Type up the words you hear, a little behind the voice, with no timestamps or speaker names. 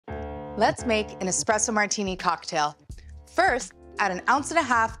Let's make an espresso martini cocktail. First, add 1.5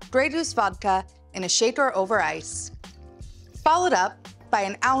 ounces Grey Goose Vodka in a shaker over ice. Followed up by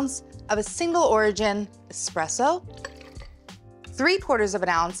 1 ounce of a single origin espresso, 3/4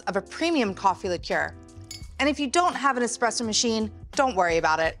 ounce of a premium coffee liqueur. And if you don't have an espresso machine, don't worry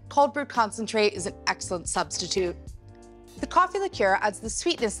about it. Cold brew concentrate is an excellent substitute. The coffee liqueur adds the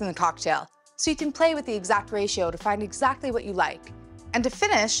sweetness in the cocktail, so you can play with the exact ratio to find exactly what you like. And to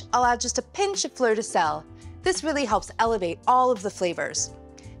finish, I'll add just a pinch of fleur de sel. This really helps elevate all of the flavors.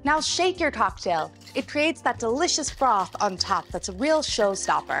 Now shake your cocktail. It creates that delicious froth on top that's a real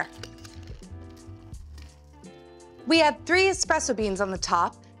showstopper. We add 3 espresso beans on the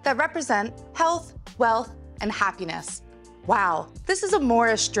top that represent health, wealth, and happiness. Wow, this is a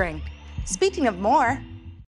Moorish drink. Speaking of more,